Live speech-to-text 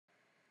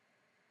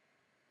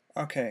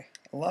Okay,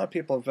 a lot of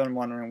people have been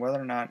wondering whether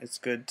or not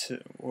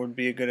would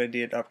be a good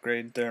idea to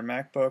upgrade their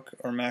MacBook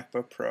or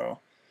MacBook Pro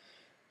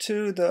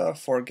to the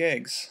 4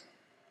 gigs.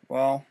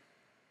 Well,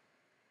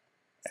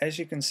 as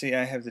you can see,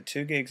 I have the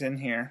 2 gigs in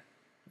here,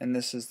 and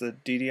this is the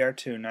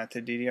DDR2, not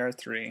the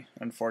DDR3,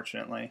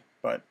 unfortunately.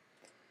 But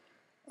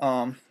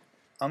I'm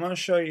going to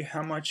show you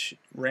how much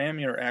RAM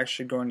you're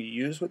actually going to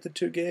use with the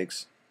 2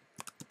 gigs.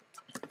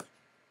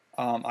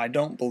 I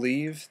don't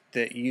believe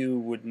that you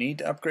would need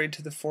to upgrade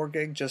to the 4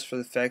 gig just for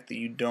the fact that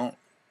you don't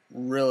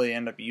really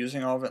end up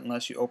using all of it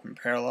unless you open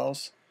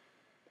parallels.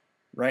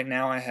 Right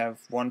now I have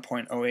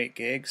 1.08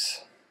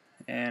 gigs,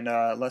 and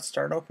let's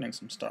start opening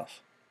some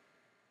stuff.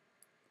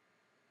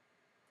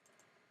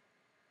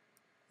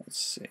 Let's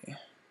see.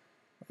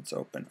 Let's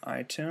open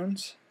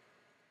iTunes.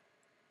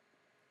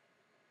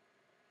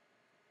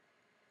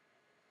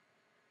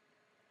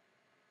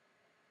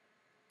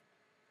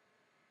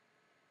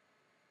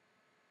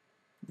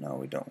 No,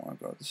 we don't want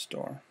to go to the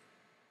store.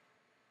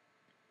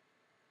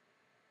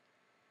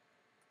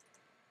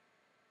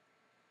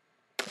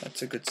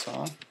 That's a good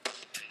song.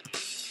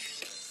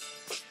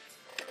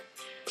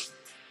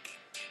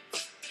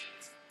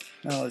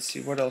 Now let's see,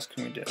 what else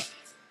can we do?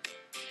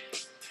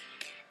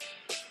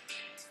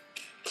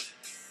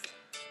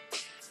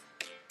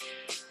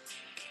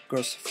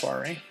 Go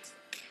Safari.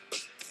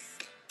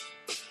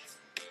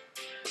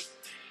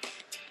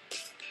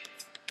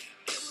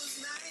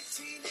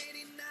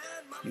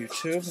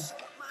 YouTube.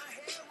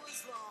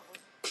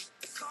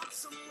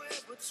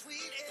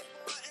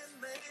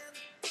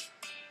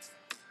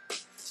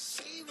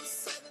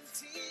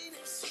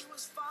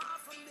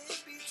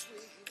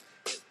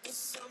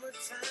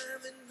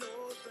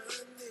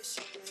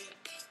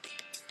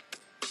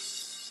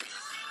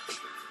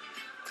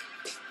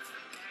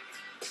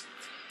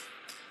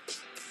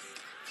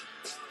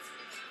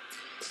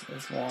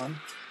 There's one.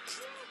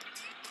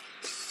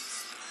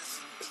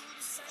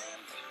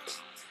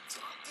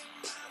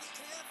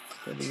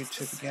 Go to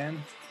YouTube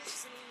again.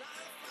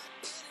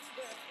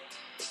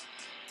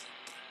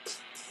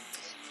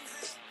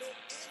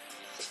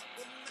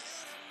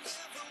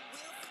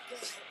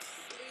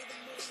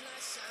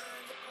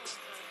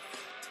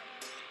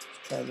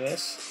 Try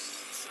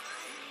this.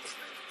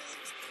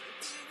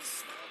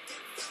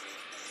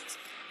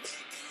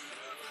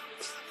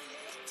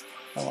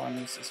 How long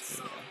is this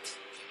video?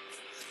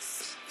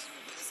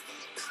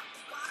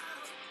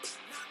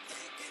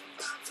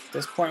 At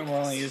this point we're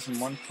only using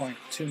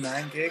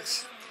 1.29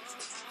 gigs,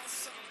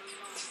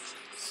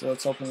 so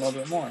let's open a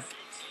little bit more.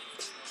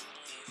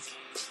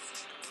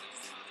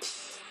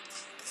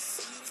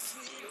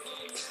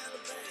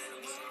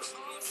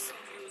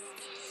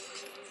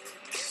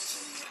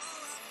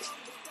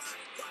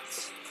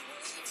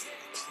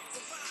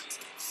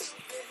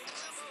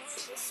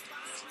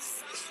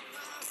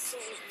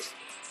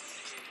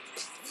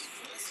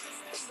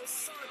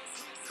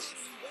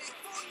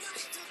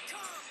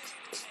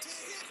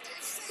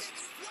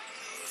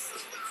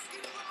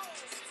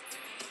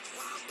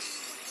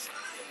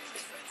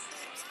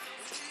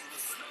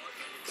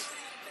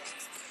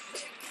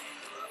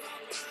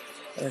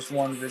 There's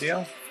one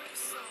video.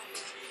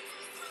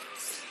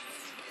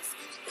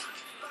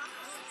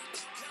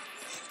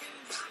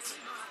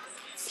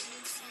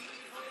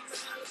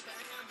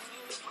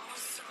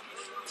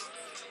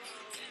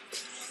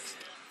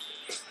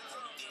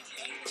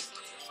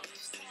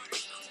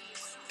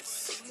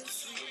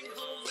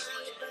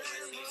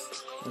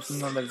 There's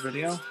another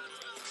video.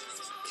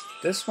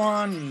 This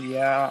one,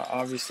 yeah,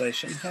 obviously I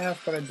shouldn't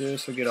have, but I do,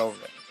 so get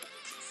over it.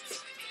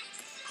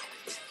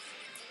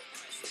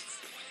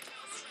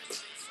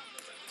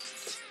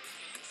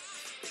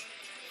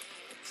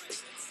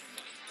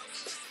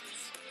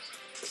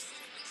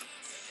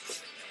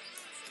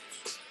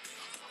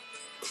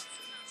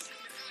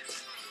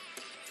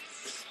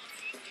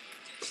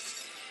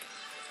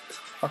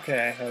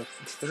 Okay, I have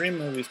 3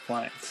 movies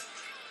playing.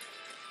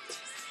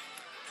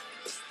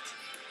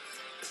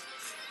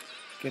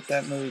 Get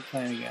that movie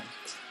playing again.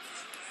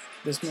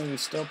 This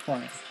movie's still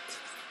playing.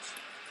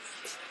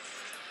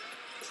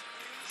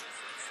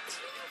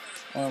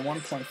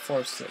 Only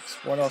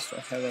 1.46. What else do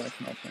I have that I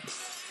can open?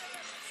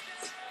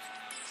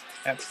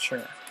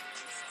 Aperture.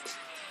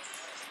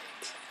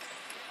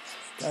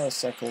 That'll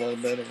suck a little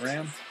bit of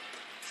RAM.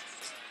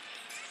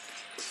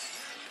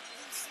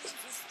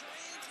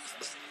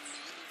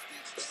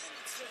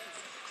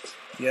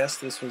 Yes,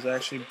 this was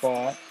actually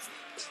bought,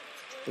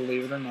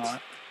 believe it or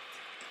not.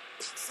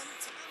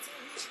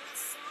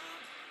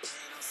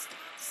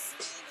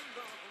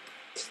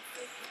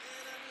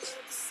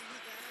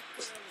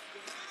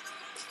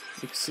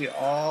 You can see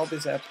all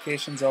these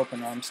applications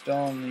open. I'm still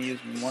only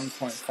using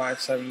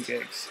 1.57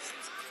 gigs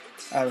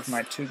out of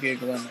my 2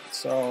 gig limit.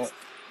 So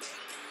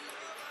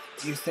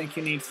you think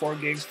you need 4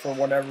 gigs for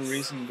whatever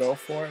reason, go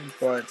for it,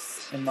 but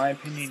in my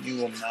opinion you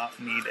will not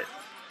need it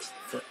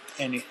for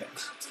anything.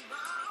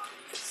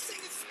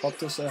 Hope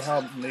this will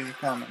help. Leave your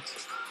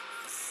comments.